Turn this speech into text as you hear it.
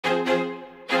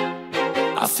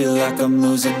I feel like I'm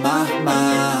losing my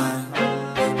mind.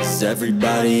 Is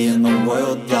everybody in the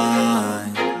world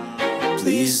blind?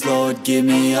 Please, Lord, give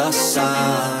me a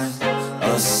sign,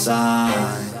 a sign.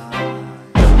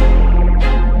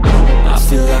 I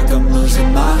feel like I'm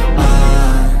losing my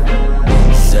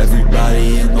mind. Is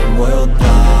everybody in the world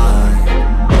blind?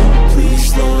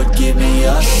 Please, Lord, give me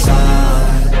a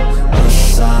sign, a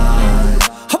sign.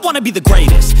 I wanna be the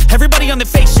greatest. Everybody on the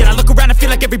fake shit. I look around and feel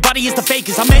like everybody is the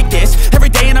fakest. I make this every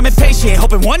day and I'm impatient,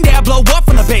 hoping one day I blow up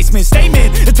from the basement.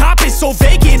 Statement, the top is so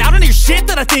vacant. I don't hear shit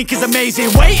that I think is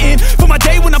amazing. Waiting for my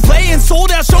day when I'm playing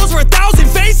sold out shows for 1,000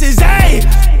 faces. Hey,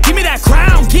 give me that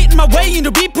crown, get in my way and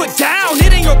to be put down.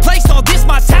 It ain't your place, all this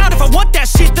my town. If I want that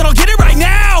shit, then I'll get it right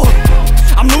now.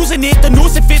 I'm losing it, the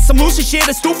noose it fits. I'm losing shit,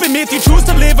 a stupid myth. You choose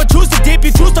to live or choose to dip.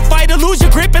 You choose to fight or lose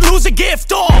your grip and lose a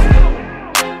gift.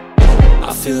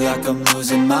 I feel like I'm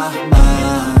losing my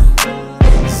mind.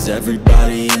 Is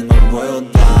everybody in the world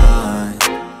blind?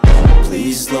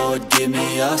 Please, Lord, give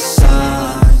me a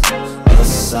sign, a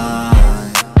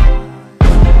sign.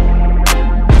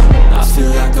 I feel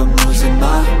like I'm losing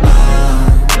my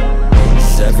mind.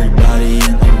 Is everybody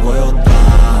in the world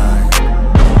blind?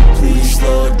 Please,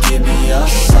 Lord, give me a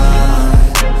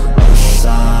sign, a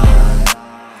sign.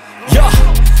 Yeah,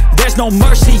 there's no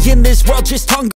mercy in this world, just hunger.